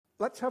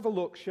let's have a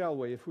look, shall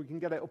we, if we can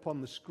get it up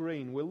on the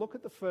screen. We'll look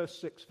at the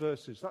first 6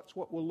 verses. That's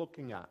what we're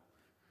looking at.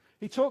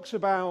 He talks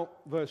about,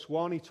 verse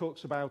 1, he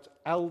talks about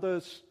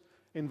elders.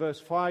 In verse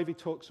 5, he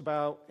talks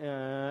about,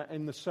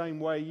 in the same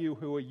way, you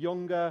who are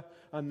younger,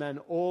 and then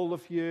all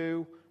of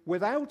you.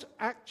 Without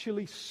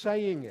actually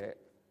saying it,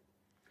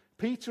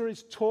 Peter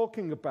is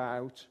talking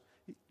about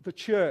the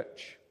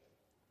church.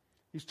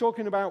 He's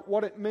talking about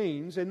what it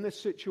means in this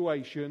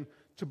situation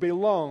to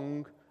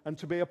belong and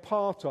to be a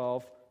part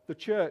of the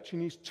church.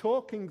 And he's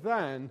talking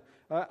then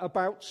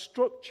about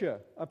structure,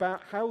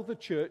 about how the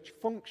church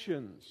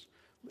functions.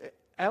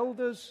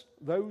 Elders,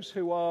 those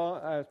who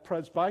are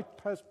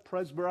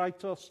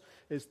presbyteros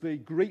is the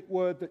Greek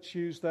word that's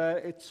used there.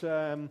 It's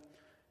a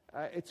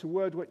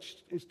word which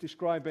is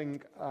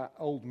describing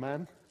old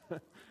men.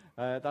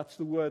 That's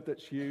the word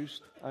that's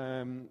used.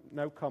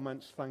 No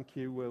comments, thank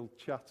you. We'll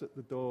chat at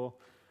the door.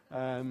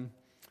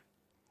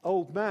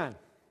 Old man.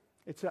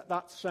 It's at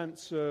that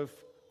sense of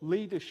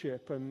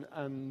leadership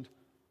and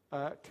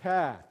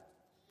care.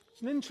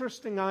 It's an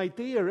interesting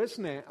idea,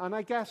 isn't it? And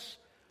I guess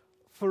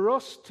for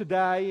us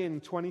today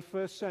in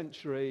 21st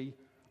century,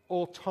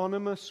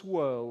 autonomous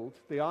world,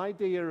 the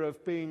idea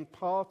of being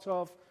part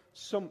of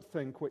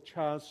something which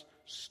has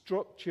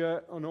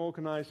structure and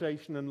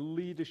organization and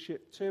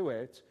leadership to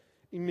it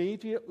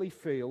immediately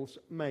feels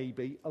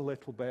maybe a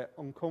little bit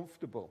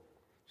uncomfortable.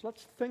 So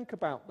let's think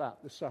about that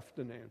this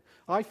afternoon.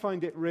 I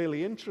find it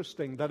really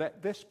interesting that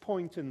at this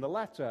point in the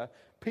letter,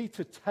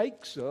 Peter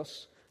takes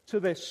us to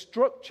this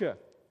structure.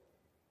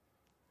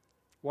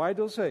 Why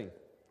does he?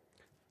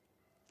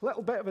 A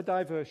little bit of a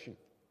diversion.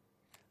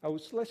 I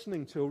was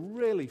listening to a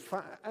really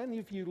any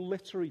of you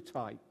literary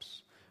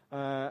types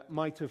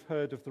might have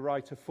heard of the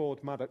writer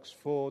Ford Madox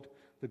Ford.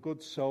 The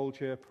Good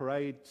Soldier,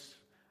 Parade's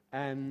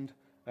End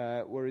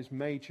were his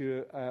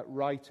major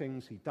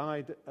writings. He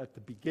died at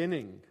the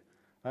beginning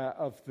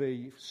of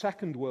the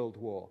Second World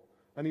War,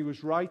 and he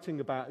was writing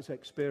about his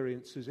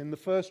experiences in the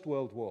First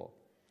World War.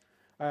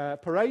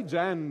 Parade's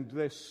End,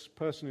 this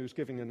person who's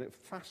giving a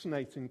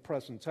fascinating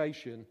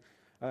presentation,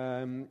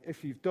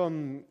 if you've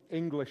done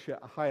English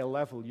at a higher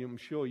level, I'm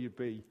sure you'd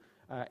be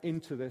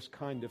into this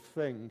kind of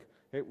thing.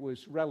 It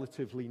was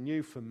relatively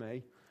new for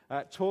me.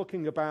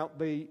 Talking about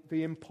the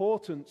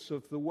importance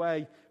of the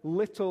way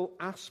little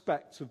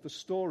aspects of the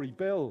story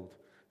build.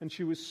 And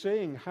she was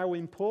seeing how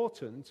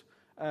important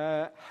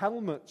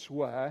helmets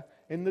were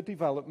in the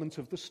development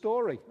of the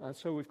story. And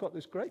so we've got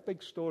this great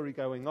big story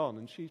going on,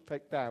 and she's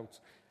picked out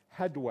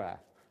headwear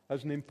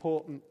as an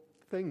important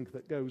thing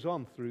that goes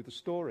on through the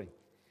story.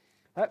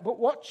 But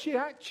what she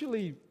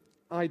actually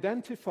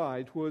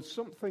identified was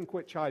something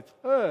which I've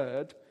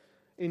heard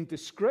in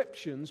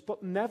descriptions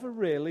but never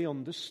really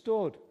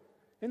understood.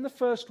 In the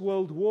First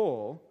World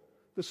War,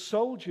 the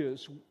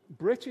soldiers,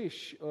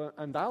 British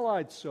and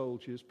Allied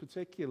soldiers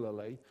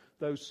particularly,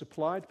 those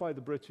supplied by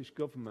the British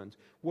government,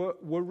 were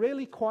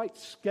really quite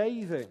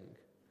scathing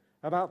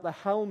about the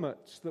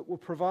helmets that were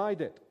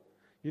provided.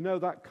 You know,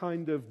 that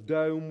kind of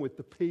dome with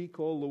the peak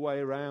all the way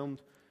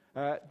around.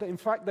 In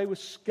fact, they were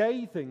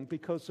scathing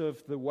because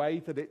of the way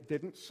that it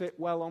didn't sit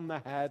well on the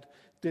head,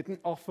 didn't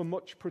offer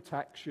much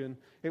protection.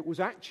 It was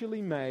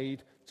actually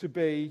made to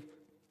be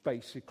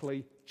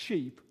basically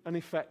cheap and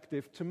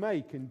effective to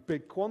make in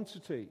big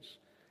quantities.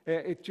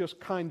 It just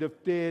kind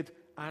of did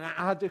an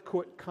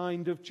adequate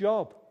kind of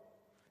job.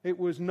 It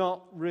was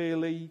not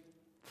really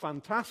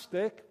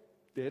fantastic,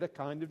 did a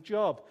kind of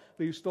job.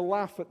 They used to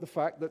laugh at the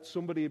fact that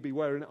somebody would be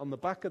wearing it on the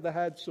back of the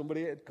head,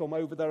 somebody had come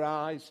over their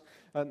eyes,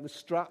 and the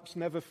straps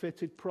never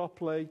fitted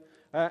properly,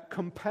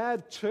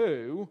 compared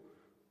to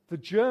the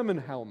German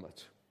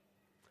helmet.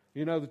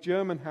 You know, the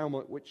German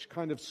helmet, which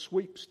kind of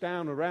sweeps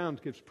down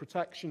around, gives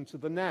protection to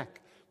the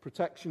neck,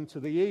 protection to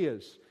the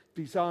ears,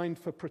 designed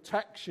for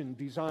protection,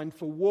 designed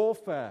for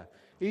warfare.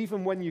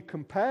 Even when you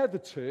compare the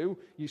two,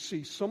 you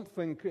see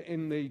something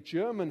in the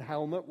German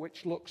helmet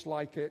which looks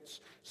like it's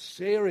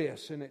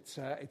serious and it's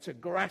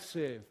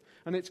aggressive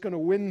and it's going to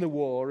win the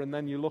war. And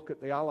then you look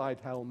at the Allied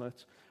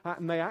helmet,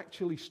 and they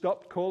actually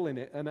stopped calling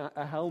it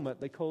a helmet.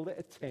 They called it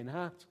a tin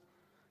hat.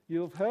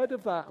 You've heard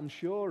of that, I'm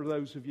sure,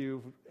 those of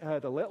you who've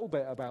heard a little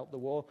bit about the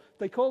war.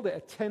 They called it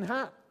a tin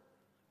hat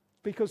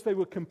because they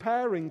were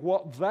comparing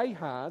what they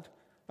had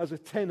as a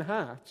tin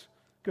hat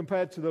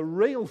compared to the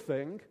real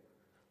thing,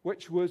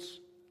 which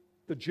was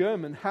the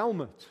German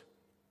helmet.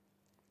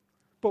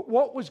 But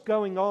what was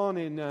going on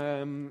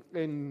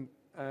in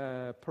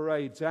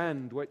Parade's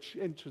End, which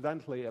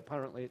incidentally,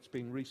 apparently it's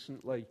been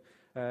recently,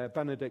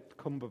 Benedict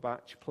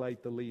Cumberbatch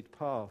played the lead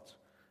part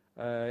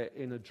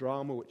in a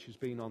drama which has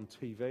been on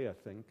TV, I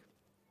think.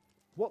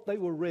 What they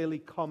were really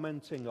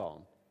commenting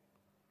on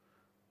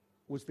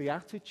was the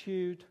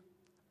attitude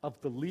of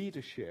the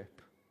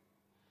leadership,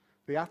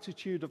 the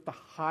attitude of the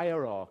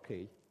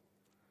hierarchy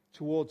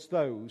towards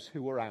those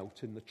who were out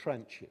in the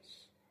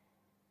trenches.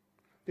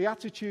 The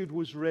attitude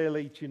was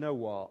really, do you know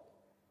what?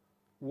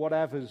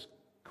 Whatever's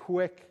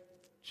quick,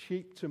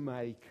 cheap to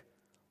make,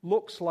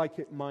 looks like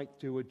it might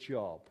do a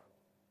job.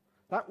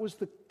 That was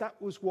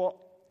what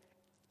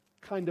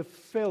kind of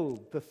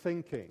filled the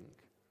thinking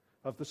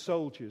of the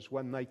soldiers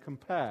when they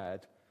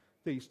compared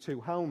these two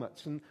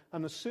helmets. And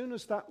as soon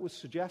as that was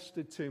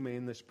suggested to me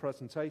in this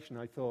presentation,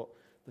 I thought,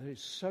 there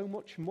is so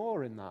much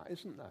more in that,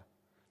 isn't there?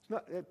 It's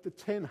not, the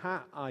tin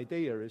hat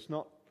idea is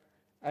not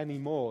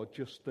anymore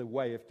just the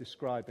way of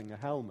describing a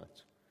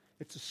helmet.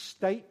 It's a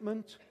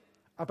statement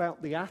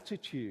about the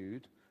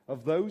attitude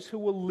of those who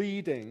were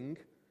leading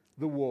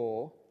the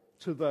war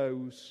to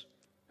those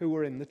who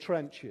were in the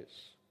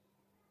trenches.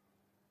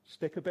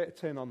 Stick a bit of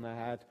tin on their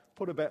head,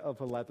 put a bit of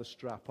a leather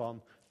strap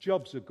on,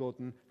 jobs are good,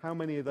 and how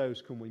many of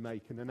those can we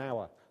make in an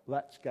hour?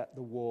 Let's get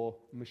the war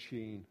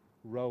machine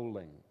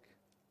rolling.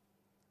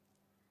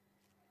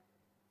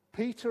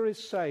 Peter is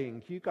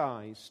saying, you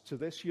guys, to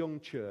this young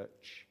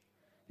church,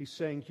 he's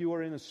saying you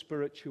are in a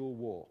spiritual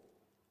war.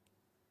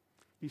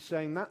 He's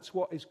saying that's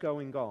what is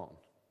going on.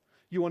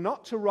 You are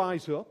not to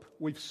rise up.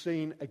 We've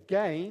seen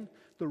again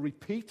the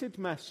repeated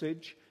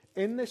message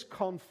in this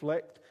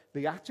conflict.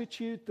 The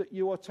attitude that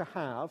you are to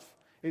have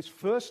is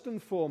first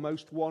and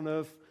foremost one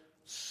of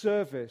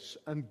service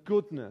and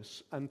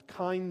goodness and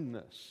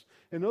kindness.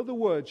 In other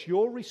words,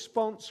 your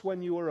response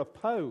when you are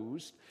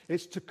opposed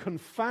is to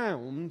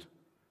confound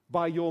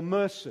by your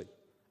mercy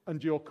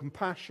and your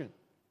compassion.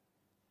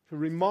 It's a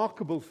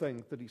remarkable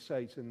thing that he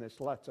says in this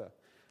letter.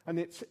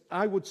 And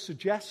I would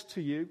suggest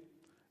to you,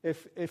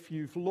 if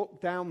you've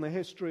looked down the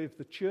history of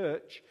the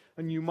church,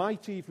 and you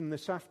might even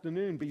this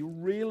afternoon be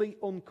really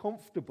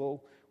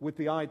uncomfortable with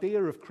the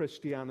idea of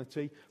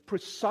Christianity,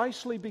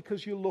 precisely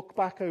because you look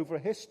back over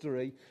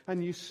history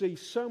and you see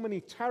so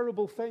many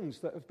terrible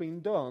things that have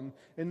been done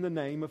in the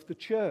name of the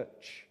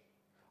church.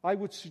 I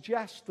would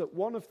suggest that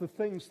one of the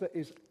things that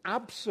is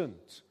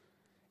absent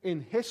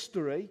in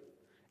history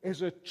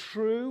is a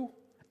true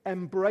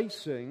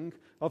embracing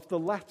of the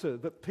letter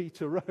that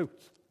Peter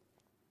wrote.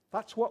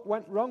 That's what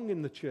went wrong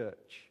in the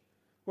church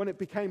when it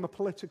became a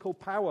political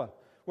power,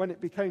 when it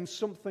became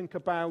something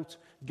about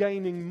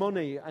gaining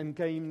money and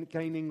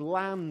gaining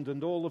land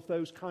and all of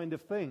those kind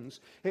of things.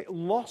 It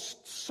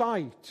lost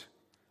sight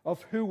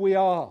of who we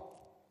are.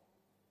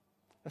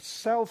 A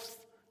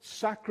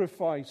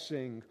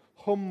self-sacrificing,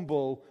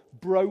 humble,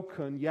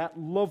 broken, yet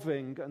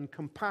loving and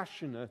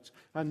compassionate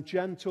and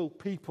gentle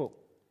people.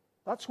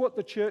 That's what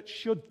the church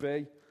should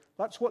be.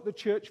 That's what the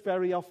church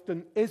very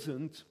often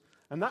isn't.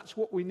 And that's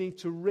what we need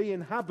to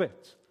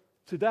re-inhabit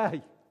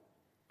today.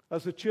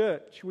 As a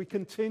church, we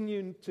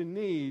continue to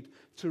need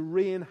to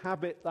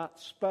re-inhabit that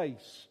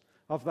space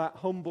of that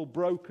humble,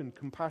 broken,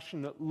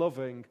 compassionate,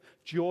 loving,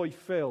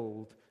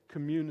 joy-filled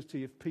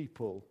community of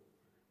people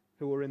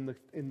who are in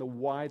the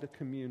wider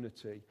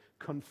community,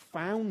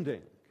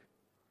 confounding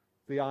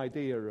the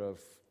idea of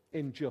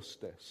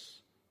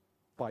injustice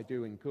by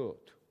doing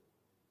good.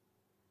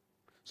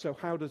 So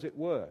how does it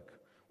work?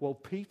 Well,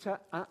 Peter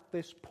at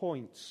this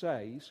point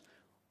says,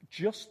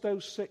 just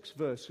those 6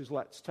 verses,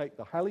 let's take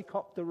the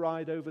helicopter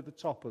ride over the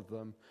top of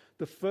them.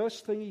 The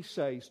first thing he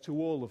says to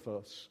all of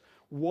us,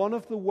 one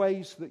of the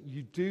ways that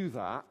you do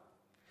that,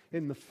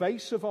 in the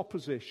face of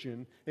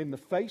opposition, in the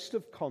face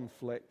of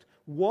conflict,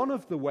 one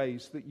of the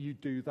ways that you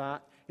do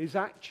that is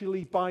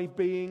actually by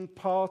being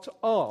part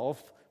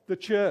of the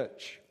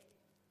church.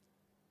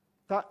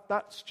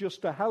 That's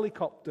just a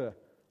helicopter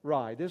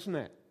ride, isn't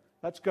it?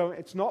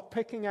 It's not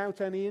picking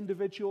out any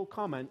individual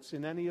comments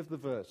in any of the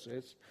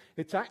verses.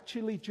 It's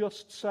actually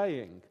just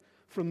saying,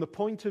 from the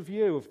point of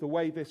view of the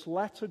way this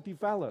letter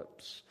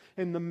develops,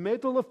 in the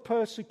middle of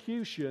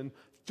persecution,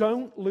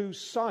 don't lose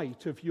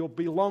sight of your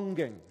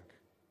belonging.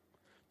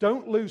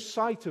 Don't lose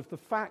sight of the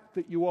fact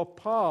that you are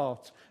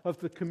part of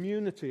the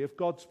community of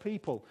God's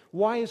people.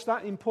 Why is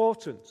that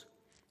important?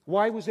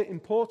 Why was it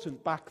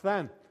important back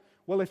then?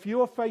 Well, if you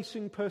are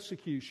facing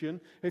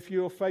persecution, if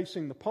you are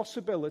facing the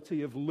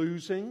possibility of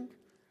losing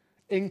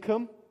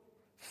income,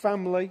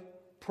 family,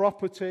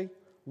 property,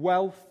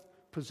 wealth,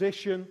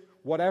 position,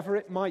 whatever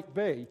it might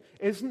be,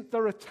 isn't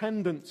there a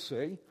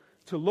tendency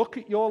to look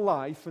at your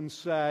life and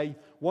say,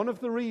 one of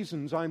the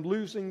reasons I'm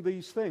losing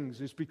these things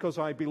is because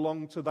I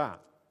belong to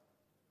that?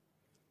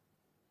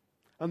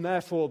 And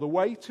therefore, the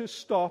way to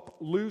stop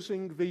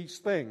losing these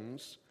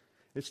things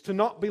is to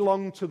not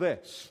belong to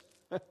this.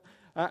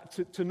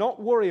 To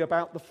not worry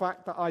about the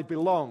fact that I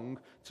belong,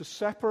 to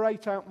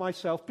separate out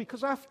myself,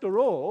 because after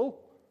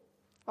all,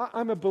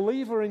 I'm a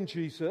believer in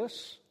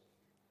Jesus.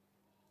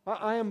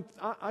 I'm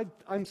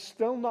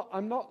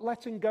not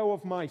letting go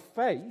of my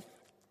faith.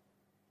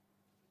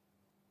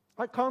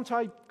 Can't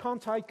I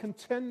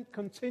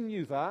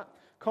continue that?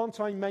 Can't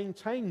I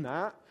maintain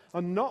that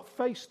and not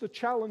face the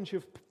challenge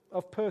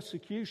of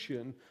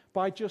persecution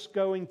by just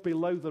going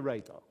below the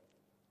radar?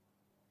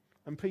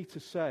 And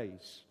Peter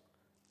says,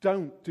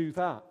 don't do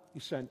that,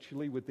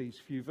 essentially, with these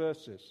few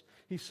verses.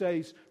 He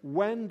says,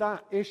 when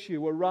that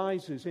issue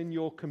arises in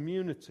your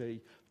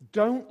community,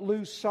 don't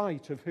lose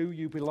sight of who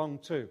you belong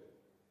to.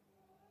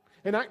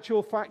 In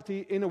actual fact,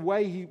 in a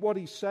way, what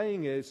he's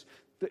saying is,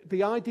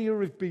 the idea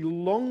of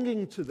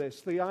belonging to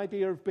this, the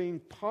idea of being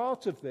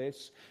part of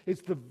this,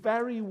 is the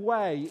very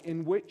way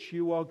in which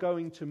you are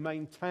going to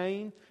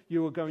maintain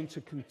You are going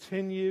to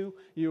continue.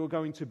 You are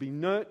going to be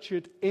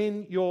nurtured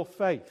in your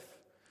faith.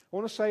 I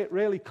want to say it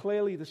really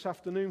clearly this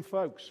afternoon,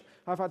 folks.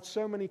 I've had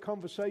so many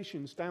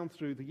conversations down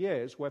through the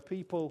years where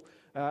people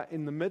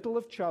in the middle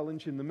of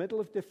challenge, in the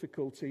middle of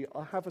difficulty,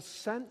 have a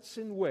sense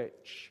in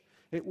which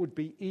it would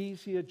be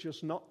easier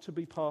just not to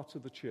be part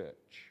of the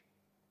church.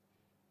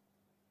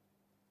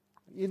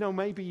 You know,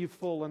 maybe you've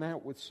fallen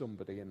out with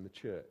somebody in the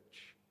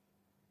church.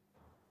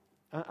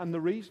 And the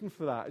reason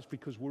for that is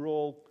because we're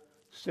all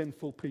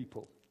sinful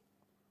people.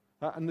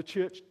 And the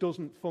church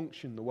doesn't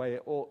function the way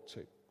it ought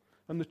to.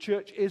 And the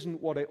church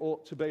isn't what it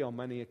ought to be on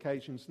many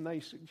occasions. And they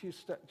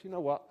suggest, do you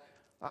know what?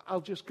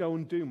 I'll just go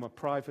and do my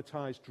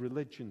privatized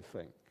religion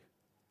thing.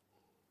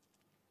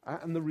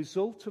 And the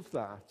result of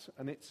that,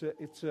 and it's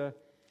a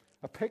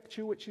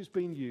picture which has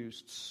been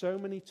used so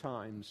many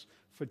times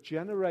for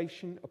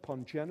generation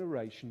upon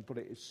generation, but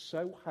it is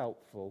so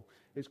helpful,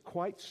 is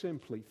quite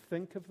simply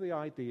think of the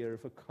idea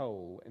of a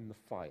coal in the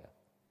fire.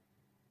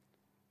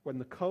 When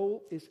the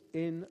coal is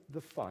in the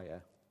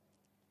fire,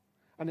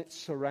 and it's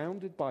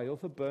surrounded by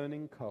other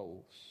burning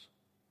coals,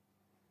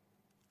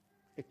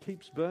 it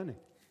keeps burning.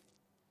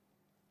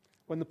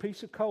 When the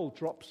piece of coal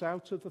drops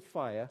out of the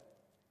fire,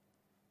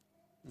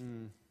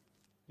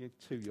 you're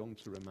too young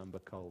to remember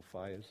coal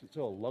fires. It's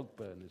all log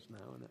burners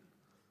now, isn't it?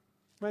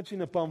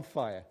 Imagine a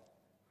bonfire.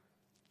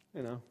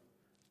 You know,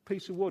 a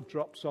piece of wood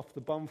drops off the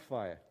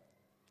bonfire.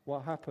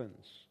 What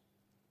happens?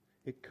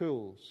 It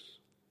cools.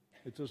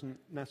 It doesn't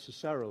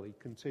necessarily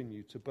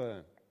continue to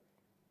burn.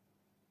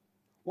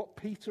 What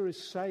Peter is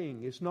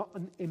saying is not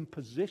an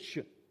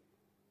imposition,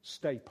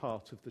 stay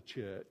part of the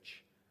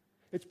church.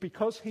 It's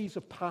because he's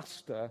a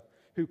pastor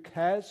who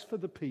cares for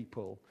the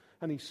people,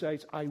 and he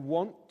says, I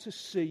want to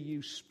see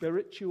you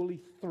spiritually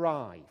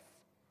thrive.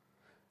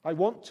 I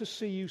want to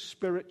see you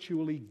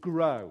spiritually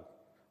grow.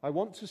 I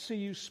want to see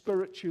you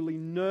spiritually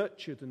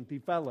nurtured and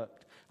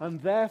developed.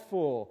 And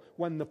therefore,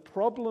 when the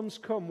problems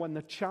come, when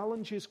the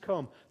challenges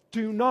come,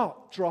 do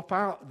not drop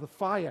out of the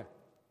fire.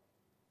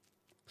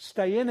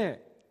 Stay in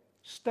it.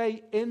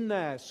 Stay in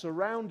there,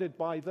 surrounded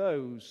by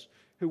those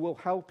who will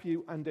help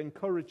you and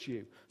encourage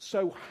you.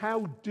 So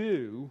how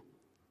do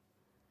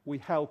we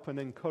help and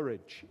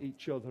encourage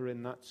each other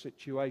in that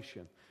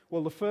situation?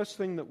 Well, the first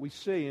thing that we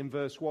see in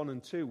verse 1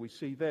 and 2, we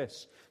see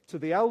this. To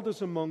the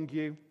elders among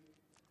you,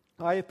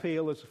 I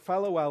appeal as a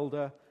fellow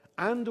elder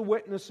and a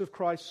witness of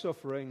Christ's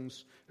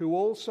sufferings, who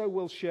also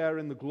will share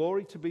in the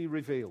glory to be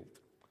revealed.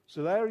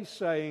 So there he's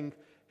saying,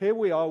 here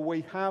we are,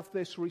 we have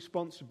this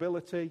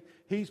responsibility.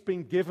 He's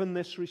been given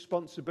this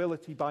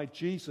responsibility by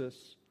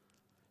Jesus,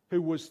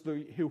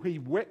 who he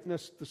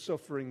witnessed the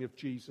suffering of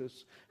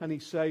Jesus. And he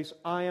says,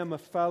 I am a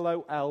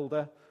fellow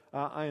elder.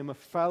 I am a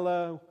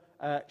fellow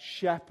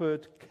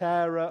shepherd,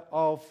 carer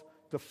of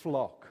the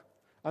flock.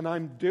 And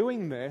I'm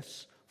doing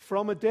this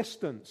from a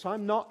distance.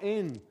 I'm not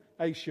in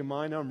Asia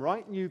Minor. I'm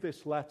writing you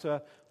this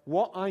letter.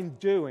 What I'm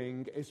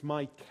doing is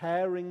my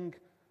caring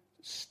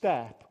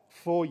step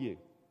for you.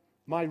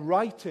 My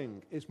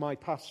writing is my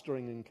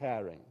pastoring and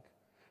caring.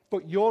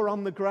 But you're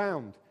on the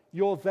ground.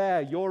 You're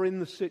there. You're in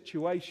the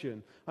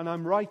situation. And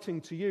I'm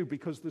writing to you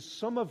because there's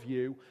some of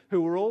you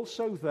who are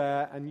also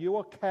there, and you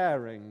are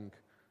caring,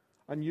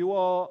 and you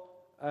are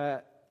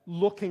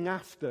looking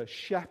after,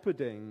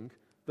 shepherding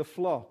the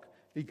flock.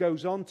 He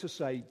goes on to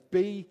say,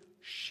 be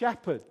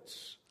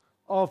shepherds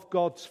of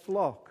God's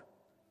flock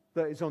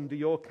that is under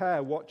your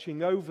care,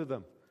 watching over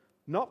them.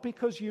 Not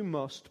because you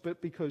must,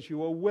 but because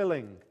you are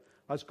willing,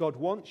 as God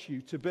wants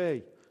you to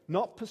be.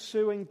 Not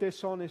pursuing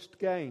dishonest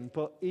gain,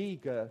 but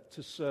eager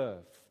to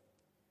serve.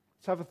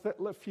 Let's have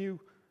a few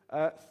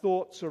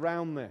thoughts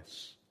around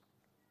this.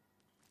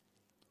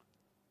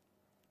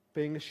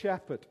 Being a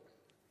shepherd.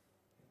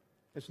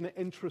 Isn't it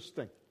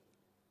interesting?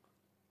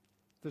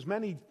 There's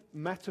many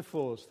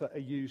metaphors that are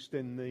used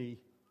in the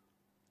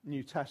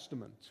New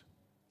Testament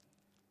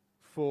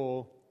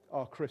for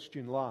our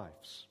Christian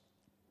lives.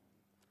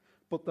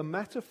 But the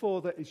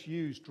metaphor that is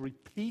used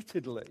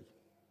repeatedly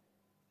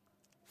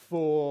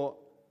for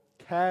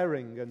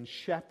caring and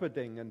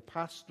shepherding and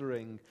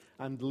pastoring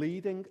and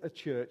leading a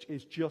church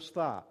is just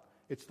that.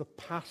 It's the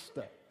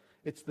pastor.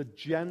 It's the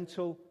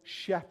gentle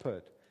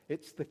shepherd.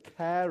 It's the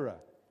carer.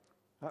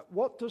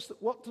 What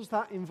does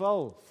that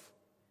involve?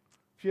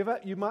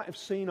 You might have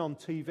seen on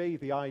TV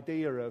the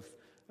idea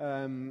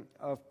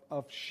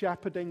of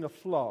shepherding a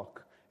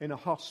flock in a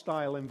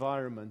hostile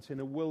environment, in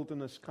a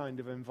wilderness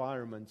kind of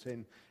environment,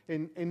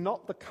 in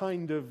not the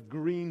kind of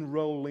green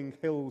rolling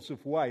hills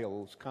of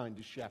Wales kind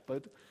of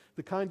shepherd,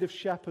 the kind of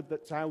shepherd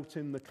that's out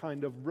in the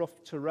kind of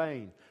rough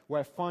terrain,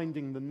 where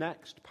finding the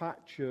next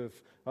patch of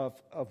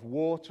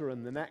water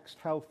and the next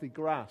healthy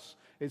grass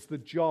is the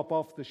job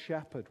of the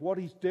shepherd. What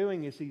he's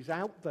doing is he's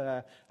out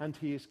there and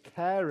he is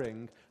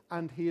caring,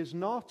 and he is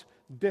not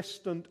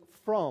distant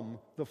from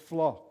the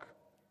flock.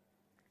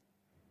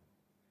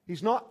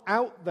 He's not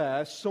out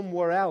there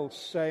somewhere else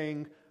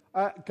saying,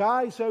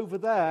 guys over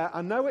there,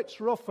 I know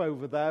it's rough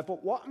over there,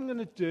 but what I'm going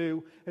to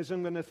do is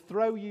I'm going to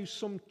throw you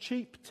some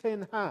cheap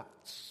tin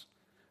hats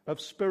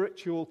of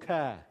spiritual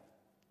care.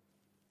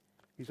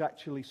 He's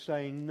actually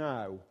saying,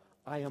 no,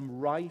 I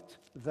am right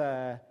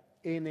there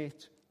in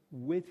it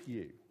with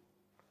you.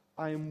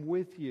 I am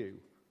with you.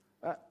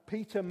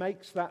 Peter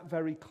makes that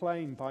very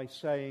claim by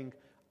saying,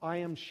 I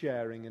am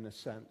sharing, in a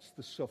sense,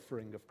 the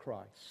suffering of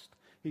Christ.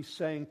 He's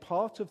saying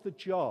part of the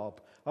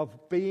job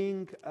of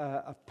being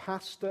a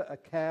pastor, a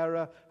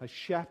carer, a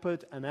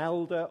shepherd, an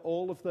elder,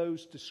 all of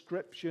those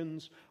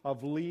descriptions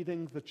of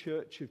leading the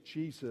church of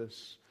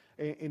Jesus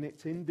in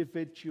its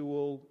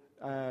individual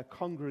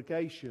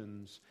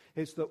congregations,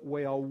 is that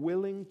we are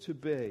willing to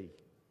be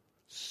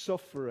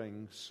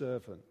suffering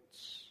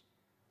servants,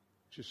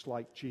 just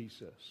like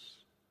Jesus.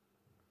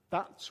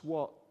 That's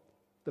what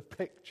the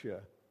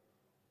picture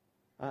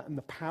and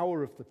the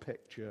power of the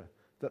picture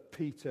that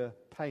Peter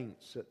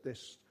paints at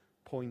this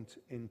point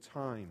in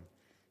time.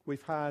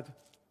 We've had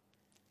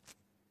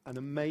an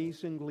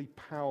amazingly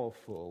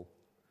powerful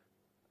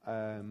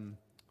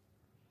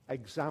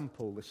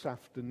example this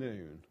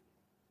afternoon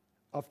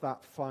of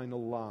that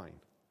final line.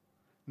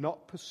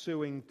 Not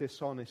pursuing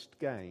dishonest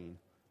gain,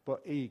 but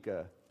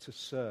eager to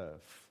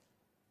serve.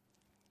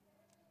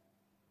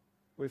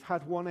 We've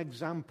had one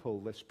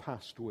example this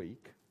past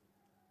week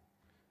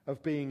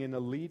of being in a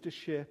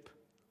leadership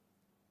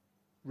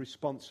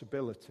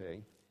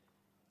responsibility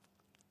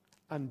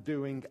and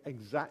doing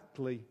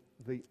exactly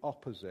the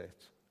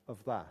opposite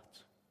of that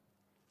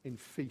in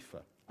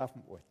FIFA,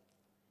 haven't we?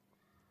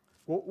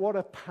 What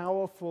a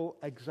powerful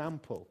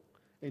example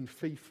in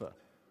FIFA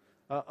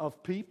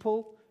of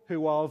people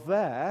who are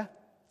there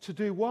to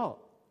do what?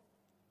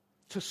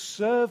 To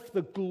serve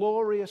the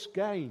glorious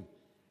game,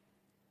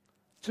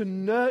 to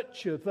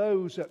nurture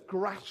those at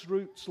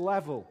grassroots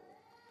level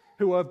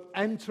who are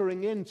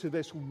entering into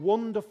this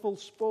wonderful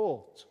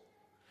sport,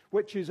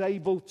 which is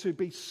able to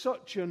be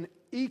such an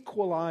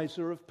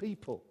equalizer of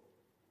people,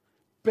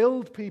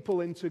 build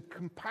people into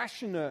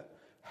compassionate,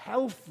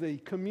 healthy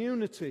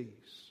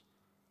communities,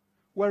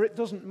 where it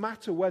doesn't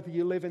matter whether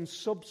you live in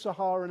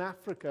sub-Saharan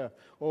Africa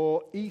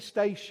or East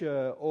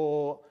Asia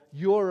or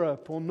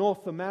Europe or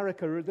North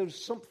America.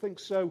 There's something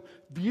so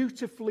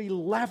beautifully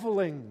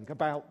leveling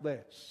about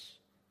this,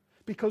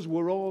 because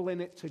we're all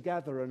in it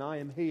together, and I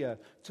am here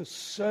to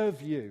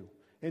serve you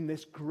in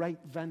this great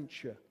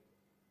venture.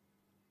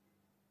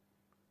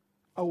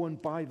 Oh,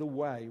 and by the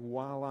way,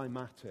 while I'm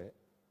at it,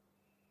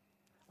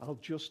 I'll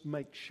just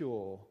make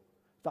sure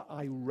that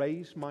I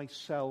raise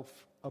myself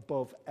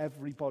above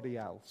everybody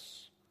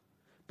else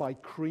by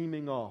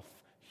creaming off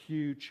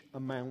huge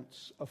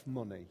amounts of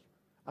money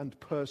and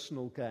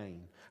personal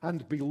gain.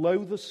 And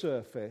below the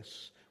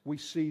surface, we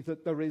see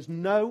that there is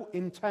no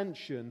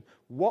intention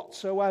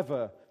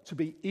whatsoever to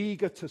be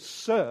eager to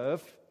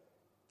serve.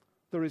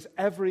 There is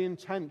every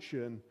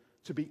intention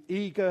to be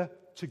eager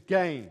to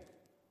gain.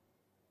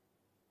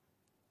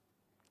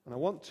 And I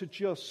want to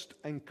just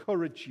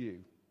encourage you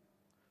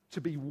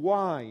to be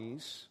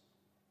wise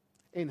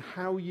in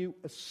how you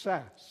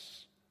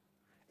assess,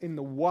 in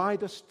the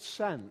widest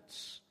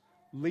sense,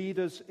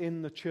 leaders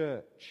in the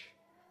church.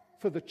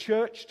 For the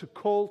church to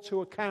call to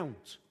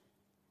account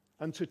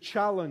and to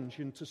challenge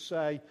and to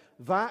say,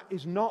 that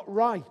is not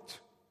right.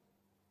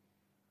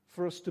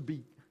 For us to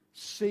be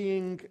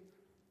seeing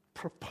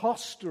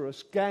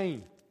preposterous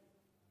gain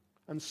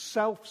and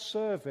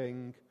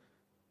self-serving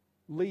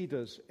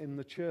leaders in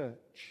the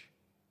church,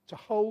 to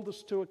hold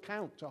us to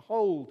account, to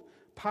hold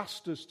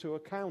pastors to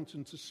account,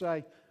 and to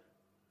say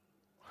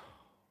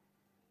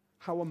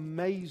how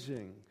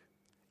amazing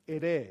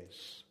it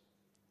is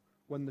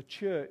when the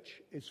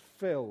church is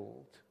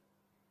filled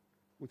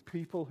with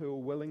people who are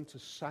willing to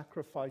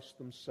sacrifice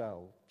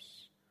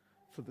themselves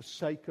for the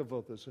sake of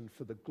others and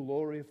for the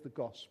glory of the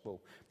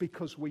gospel,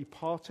 because we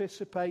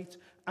participate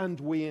and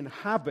we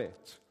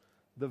inhabit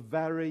the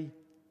very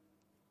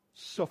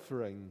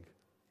suffering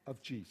of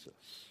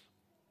Jesus.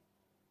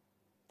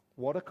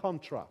 What a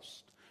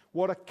contrast.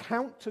 What a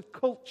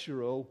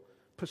countercultural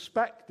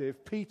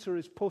perspective Peter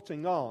is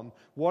putting on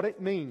what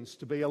it means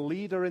to be a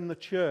leader in the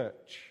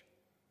church.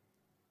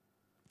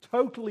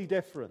 Totally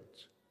different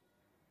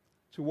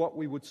to what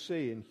we would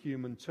see in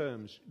human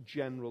terms,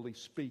 generally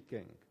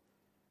speaking.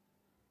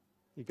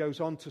 He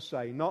goes on to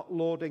say, not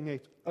lording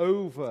it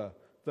over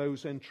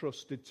those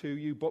entrusted to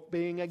you, but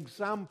being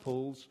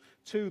examples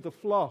to the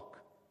flock.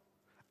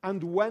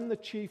 And when the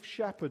chief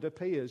shepherd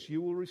appears,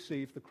 you will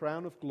receive the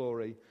crown of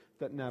glory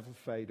that never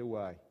fade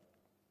away.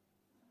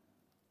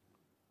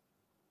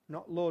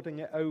 Not lording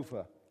it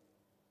over,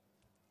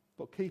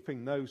 but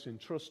keeping those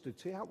entrusted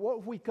to you. What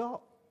have we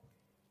got?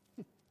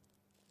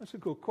 That's a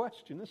good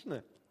question, isn't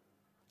it?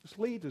 As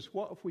leaders,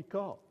 what have we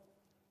got?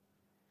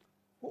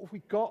 What have we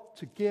got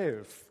to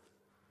give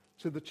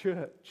to the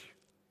church?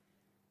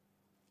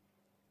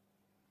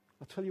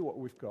 I'll tell you what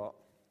we've got.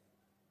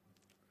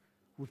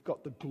 We've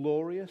got the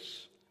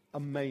glorious,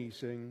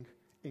 amazing,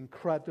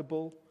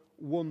 incredible,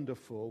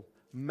 wonderful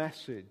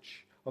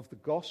message of the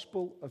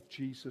gospel of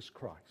Jesus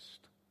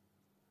Christ.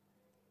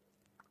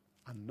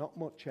 And not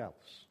much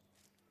else.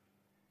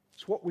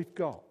 It's what we've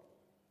got.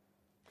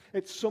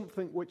 It's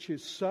something which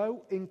is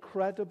so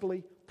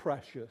incredibly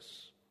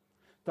precious,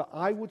 that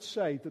I would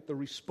say that the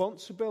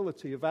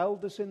responsibility of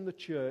elders in the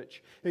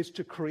church is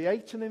to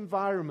create an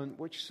environment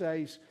which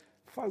says,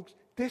 folks,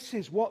 this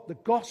is what the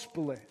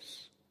gospel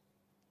is.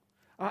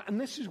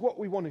 And this is what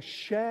we want to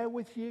share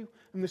with you,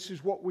 and this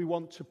is what we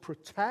want to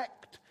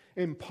protect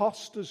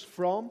imposters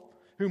from,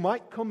 who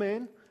might come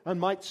in and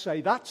might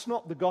say, that's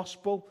not the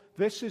gospel,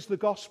 this is the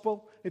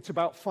gospel. It's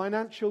about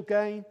financial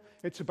gain,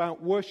 it's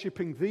about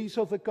worshipping these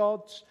other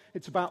gods,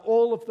 it's about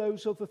all of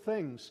those other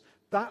things.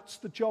 That's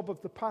the job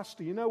of the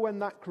pastor. You know, when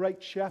that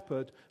great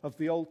shepherd of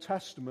the Old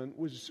Testament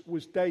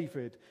was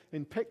David,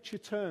 in picture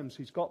terms,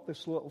 he's got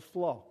this little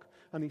flock.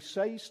 And he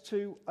says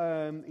to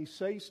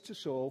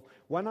Saul,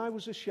 when I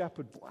was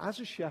as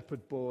a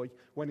shepherd boy,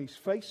 when he's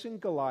facing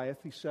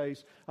Goliath, he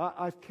says,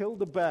 I've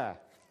killed a bear.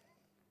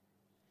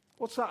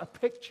 What's that a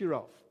picture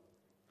of?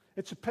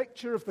 It's a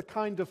picture of the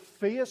kind of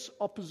fierce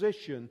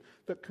opposition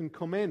that can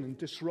come in and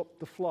disrupt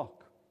the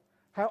flock.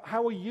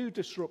 How are you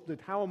disrupted?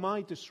 How am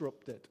I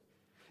disrupted?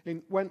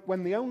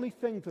 When the only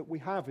thing that we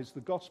have is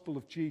the gospel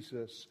of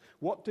Jesus,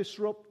 what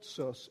disrupts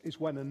us is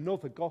when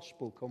another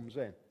gospel comes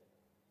in.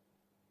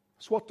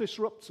 That's what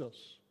disrupts us.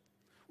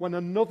 When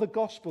another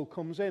gospel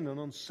comes in and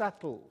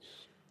unsettles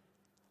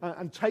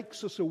and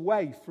takes us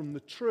away from the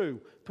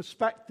true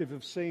perspective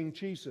of seeing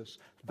Jesus.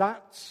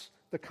 That's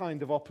the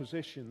kind of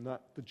opposition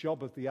that the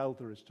job of the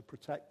elder is to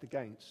protect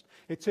against.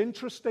 It's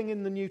interesting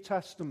in the New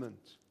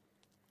Testament,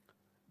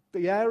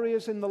 the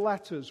areas in the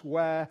letters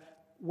where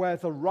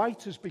the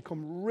writers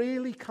become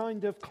really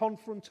kind of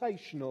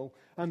confrontational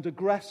and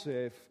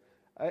aggressive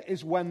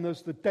is when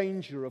there's the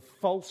danger of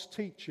false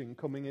teaching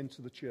coming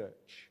into the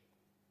church.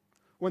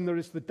 When there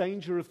is the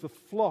danger of the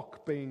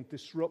flock being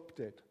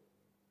disrupted.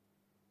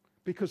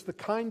 Because the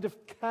kind of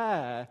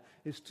care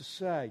is to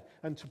say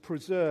and to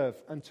preserve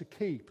and to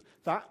keep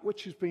that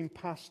which has been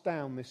passed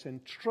down, this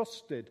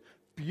entrusted,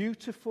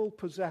 beautiful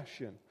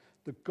possession,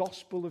 the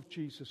gospel of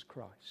Jesus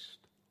Christ.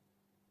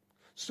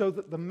 So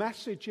that the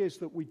message is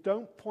that we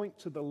don't point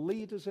to the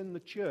leaders in the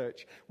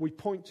church, we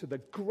point to the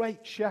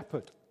great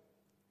shepherd.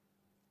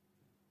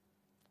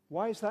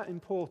 Why is that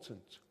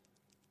important?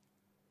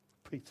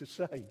 Peter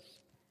says,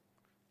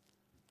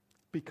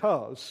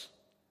 because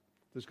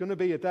there's going to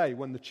be a day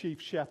when the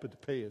chief shepherd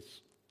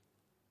appears.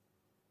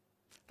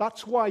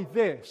 That's why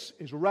this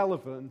is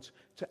relevant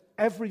to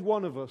every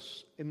one of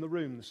us in the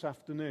room this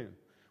afternoon.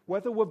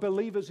 Whether we're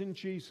believers in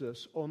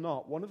Jesus or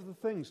not, one of the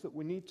things that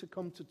we need to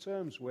come to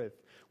terms with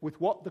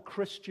what the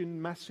Christian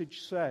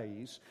message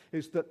says,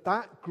 is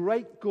that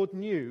great good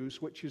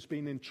news which has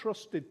been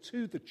entrusted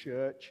to the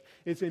church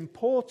is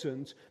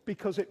important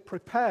because it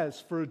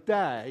prepares for a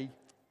day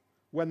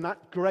when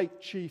that great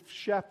chief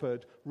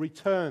shepherd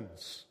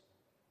returns.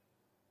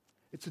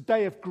 It's a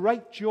day of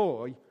great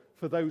joy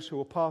for those who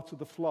are part of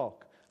the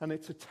flock, and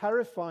it's a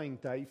terrifying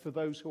day for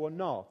those who are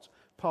not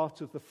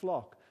part of the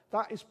flock.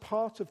 That is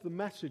part of the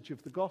message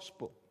of the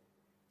gospel.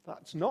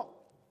 That's not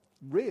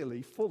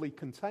really fully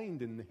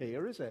contained in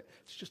here, is it?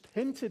 It's just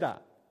hinted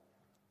at.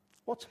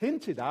 What's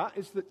hinted at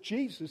is that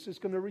Jesus is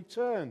going to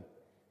return.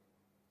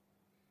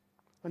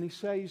 And he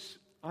says,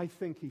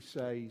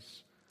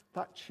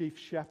 that chief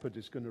shepherd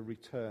is going to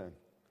return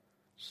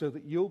so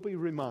that you'll be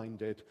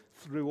reminded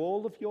through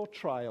all of your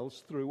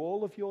trials, through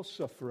all of your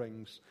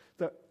sufferings,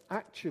 that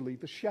actually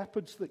the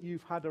shepherds that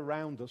you've had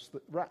around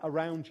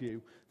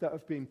you that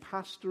have been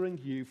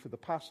pastoring you for the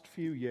past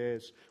few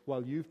years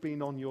while you've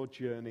been on your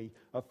journey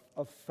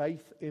of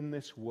faith in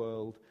this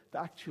world,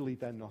 that actually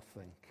they're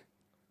nothing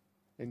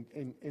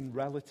in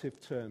relative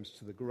terms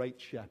to the great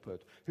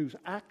shepherd who's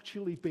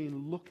actually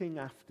been looking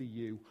after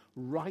you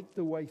right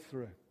the way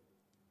through.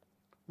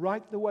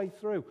 Right the way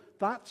through.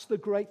 That's the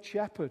great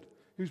shepherd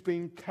who's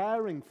been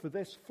caring for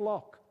this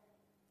flock.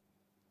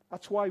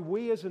 That's why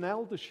we as an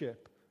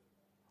eldership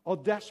are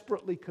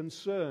desperately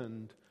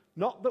concerned,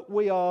 not that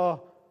we are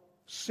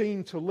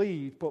seen to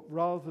lead, but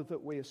rather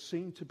that we are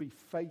seen to be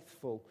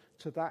faithful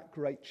to that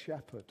great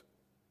shepherd.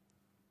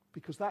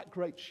 Because that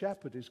great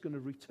shepherd is going to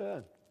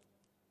return.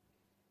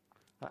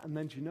 And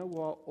then do you know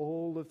what?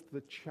 All of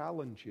the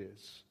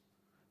challenges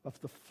of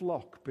the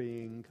flock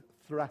being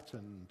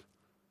threatened,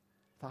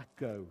 that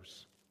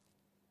goes.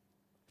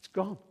 It's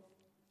gone.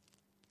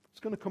 It's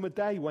going to come a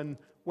day when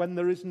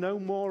there is no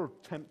more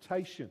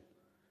temptation,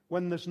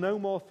 when there's no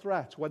more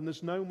threat, when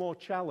there's no more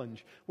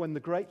challenge, when the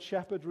great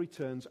shepherd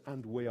returns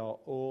and we are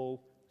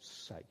all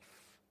safe.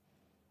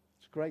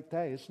 It's a great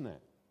day, isn't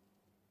it?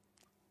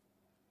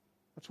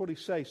 That's what he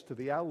says to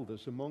the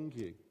elders among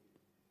you.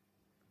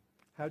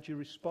 How do you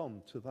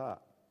respond to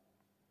that?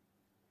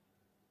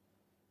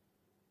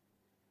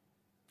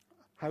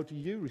 How do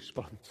you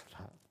respond to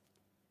that?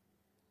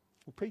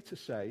 Well, Peter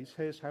says,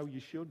 here's how you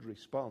should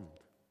respond.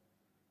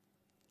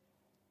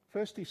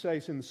 First, he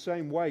says, in the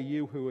same way,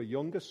 you who are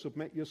younger,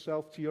 submit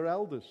yourself to your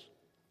elders.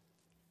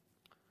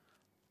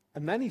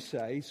 And then he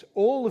says,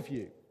 all of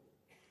you,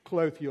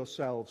 clothe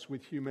yourselves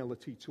with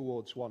humility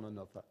towards one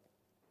another.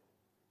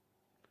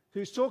 So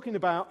he's talking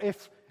about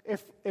if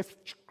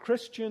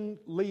Christian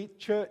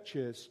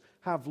churches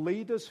have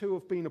leaders who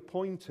have been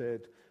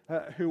appointed,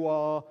 who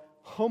are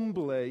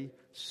humbly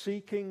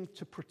seeking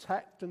to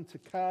protect and to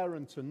care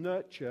and to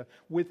nurture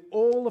with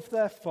all of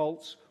their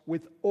faults,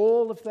 with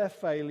all of their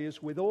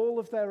failures, with all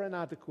of their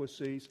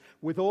inadequacies,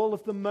 with all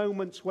of the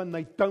moments when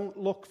they don't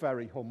look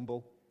very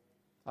humble.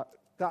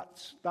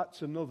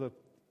 That's another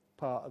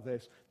part of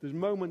this. There's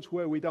moments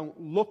where we don't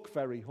look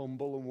very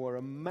humble and we're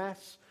a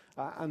mess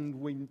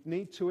and we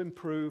need to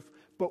improve.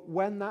 But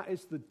when that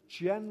is the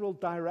general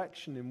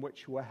direction in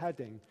which we're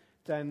heading,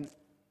 then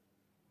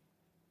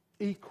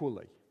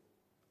equally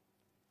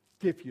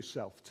give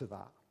yourself to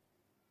that.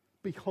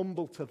 Be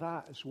humble to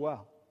that as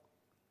well.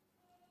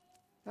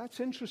 That's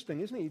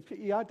interesting, isn't it?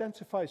 He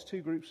identifies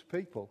two groups of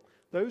people,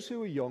 those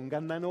who are young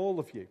and then all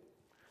of you.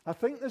 I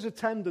think there's a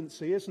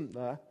tendency, isn't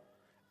there,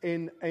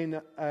 and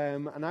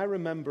I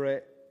remember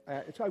it,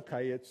 it's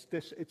okay, it's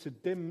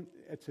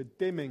a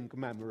dimming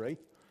memory,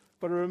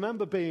 but I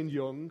remember being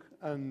young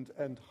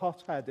and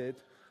hot-headed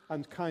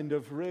and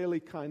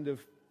really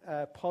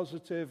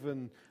positive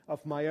and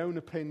of my own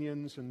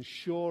opinions and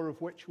sure of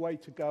which way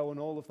to go and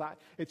all of that.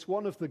 It's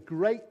one of the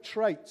great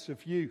traits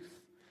of youth.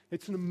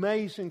 It's an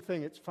amazing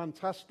thing. It's a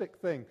fantastic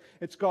thing.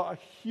 It's got a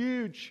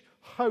huge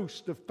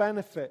host of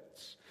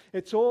benefits.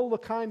 It's all the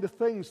kind of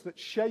things that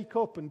shake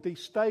up and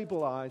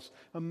destabilize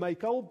and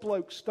make old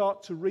blokes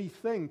start to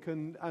rethink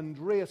and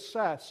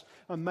reassess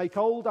and make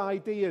old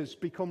ideas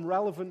become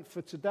relevant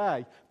for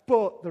today.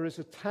 But there is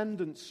a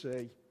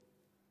tendency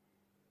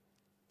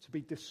to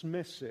be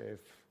dismissive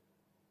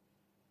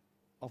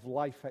of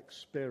life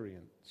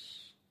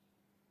experience,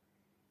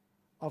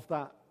 of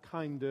that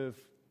kind of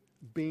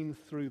been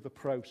through the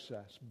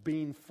process,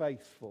 being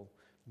faithful,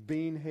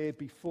 been here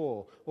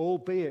before,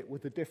 albeit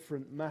with a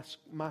different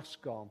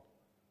mask on.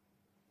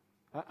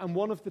 And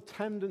one of the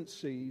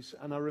tendencies,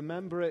 and I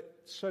remember it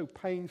so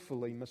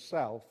painfully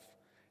myself,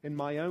 in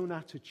my own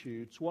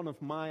attitudes, one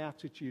of my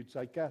attitudes,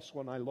 I guess,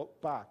 when I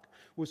look back,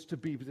 was to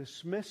be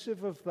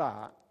dismissive of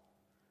that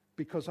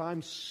because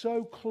I'm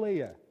so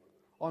clear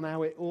on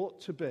how it ought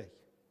to be.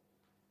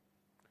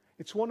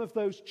 It's one of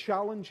those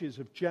challenges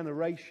of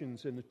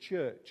generations in the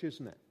church,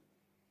 isn't it?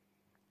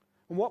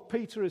 And what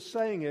Peter is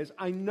saying is,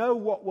 I know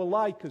what we're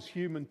like as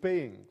human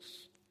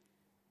beings.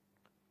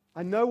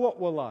 I know what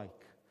we're like.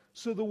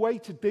 So the way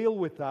to deal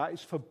with that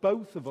is for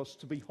both of us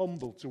to be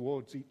humble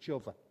towards each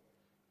other.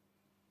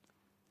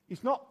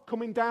 He's not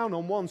coming down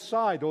on one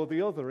side or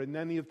the other in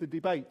any of the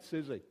debates,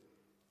 is he?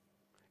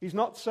 He's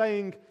not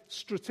saying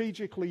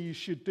strategically you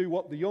should do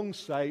what the young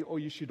say or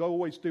you should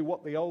always do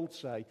what the old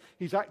say.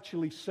 He's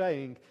actually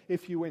saying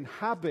if you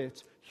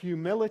inhabit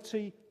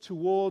humility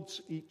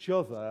towards each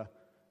other,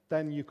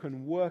 then you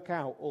can work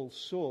out all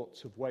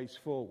sorts of ways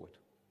forward,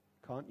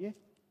 can't you?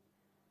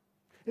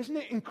 Isn't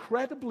it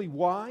incredibly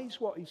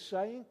wise what he's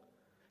saying?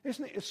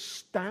 Isn't it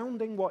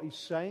astounding what he's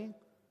saying?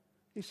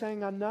 He's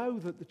saying, I know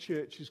that the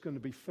church is going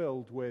to be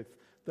filled with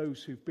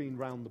those who've been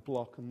round the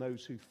block and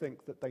those who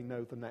think that they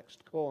know the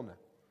next corner.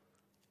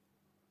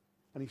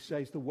 And he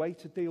says the way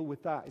to deal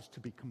with that is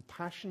to be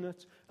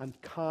compassionate and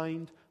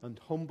kind and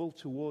humble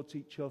towards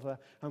each other.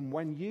 And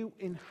when you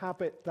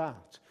inhabit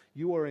that,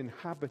 you are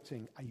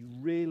inhabiting a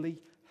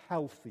really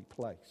healthy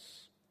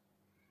place.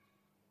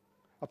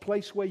 A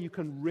place where you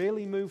can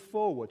really move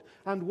forward.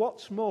 And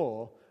what's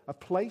more, a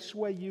place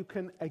where you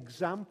can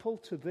example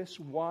to this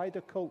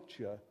wider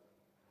culture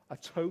a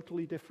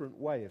totally different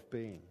way of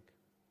being.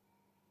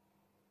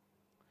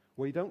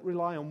 Where you don't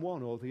rely on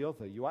one or the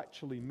other, you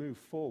actually move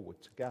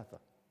forward together.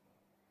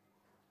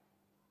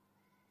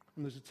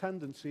 And there's a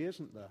tendency,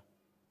 isn't there,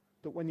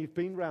 that when you've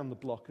been round the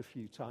block a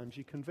few times,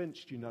 you're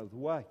convinced you know the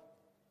way.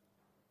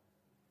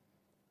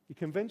 You're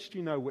convinced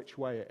you know which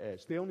way it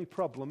is. The only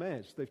problem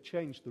is they've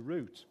changed the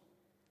route.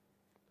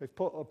 They've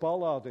put a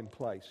bollard in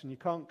place, and you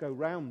can't go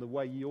round the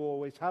way you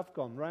always have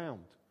gone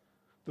round.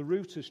 The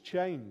route has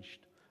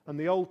changed, and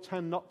the old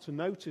tend not to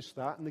notice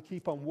that, and they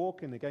keep on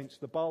walking against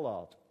the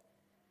bollard.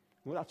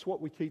 Well, that's what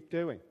we keep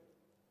doing.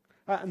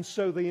 And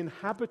so the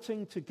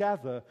inhabiting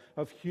together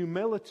of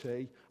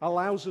humility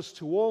allows us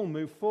to all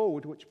move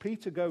forward, which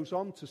Peter goes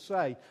on to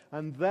say,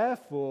 and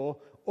therefore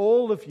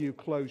all of you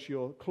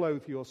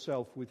clothe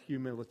yourself with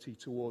humility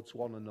towards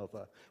one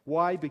another.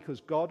 Why?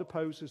 Because God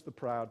opposes the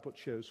proud but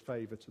shows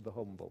favor to the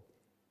humble.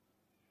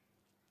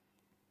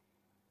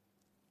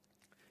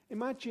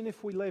 Imagine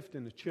if we lived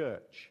in a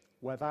church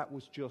where that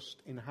was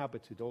just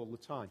inhabited all the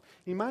time.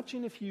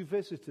 Imagine if you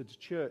visited a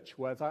church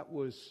where that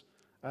was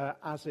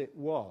as it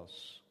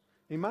was.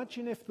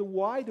 Imagine if the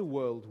wider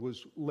world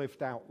was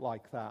lived out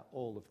like that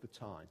all of the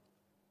time.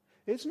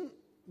 Isn't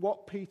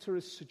what Peter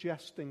is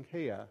suggesting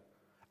here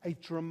a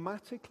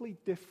dramatically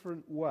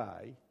different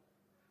way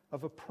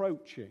of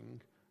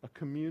approaching a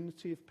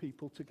community of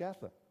people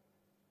together?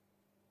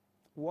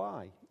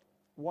 Why?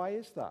 Why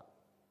is that?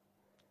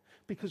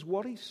 Because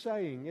what he's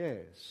saying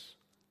is,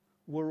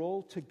 we're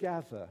all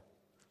together.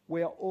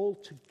 We are all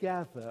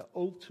together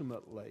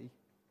ultimately,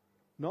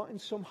 not in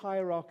some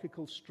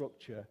hierarchical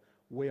structure.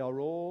 We are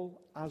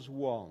all as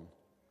one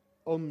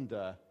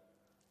under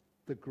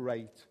the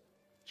great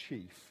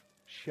chief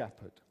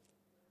shepherd.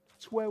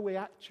 That's where we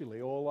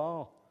actually all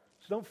are.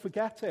 So don't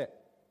forget it.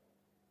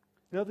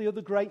 You know the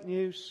other great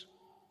news?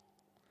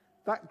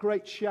 That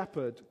great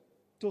shepherd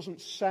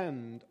doesn't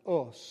send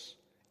us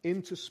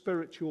into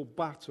spiritual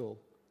battle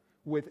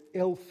with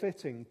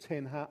ill-fitting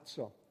tin hats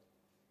on.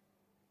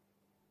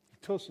 He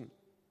doesn't.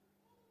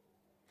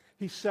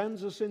 He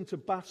sends us into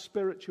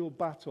spiritual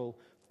battle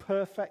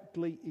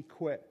perfectly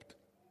equipped.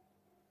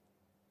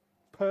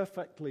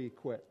 Perfectly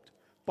equipped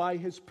by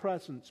His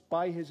presence,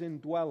 by His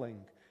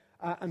indwelling,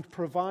 and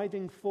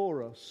providing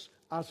for us,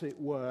 as it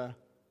were,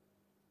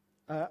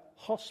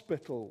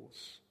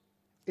 hospitals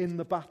in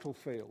the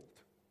battlefield,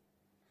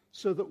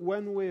 so that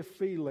when we're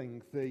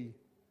feeling the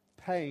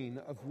pain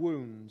of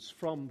wounds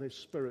from this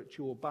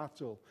spiritual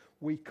battle,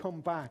 we come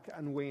back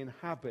and we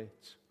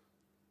inhabit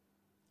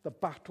the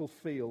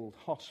battlefield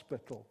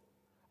hospital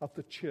of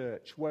the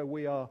church, where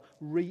we are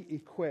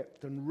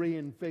re-equipped and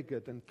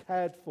reinvigorated and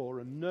cared for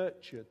and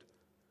nurtured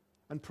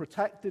and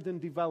protected and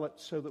developed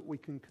so that we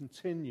can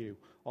continue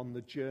on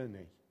the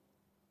journey.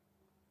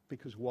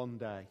 Because one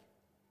day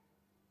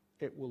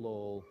it will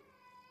all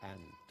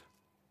end.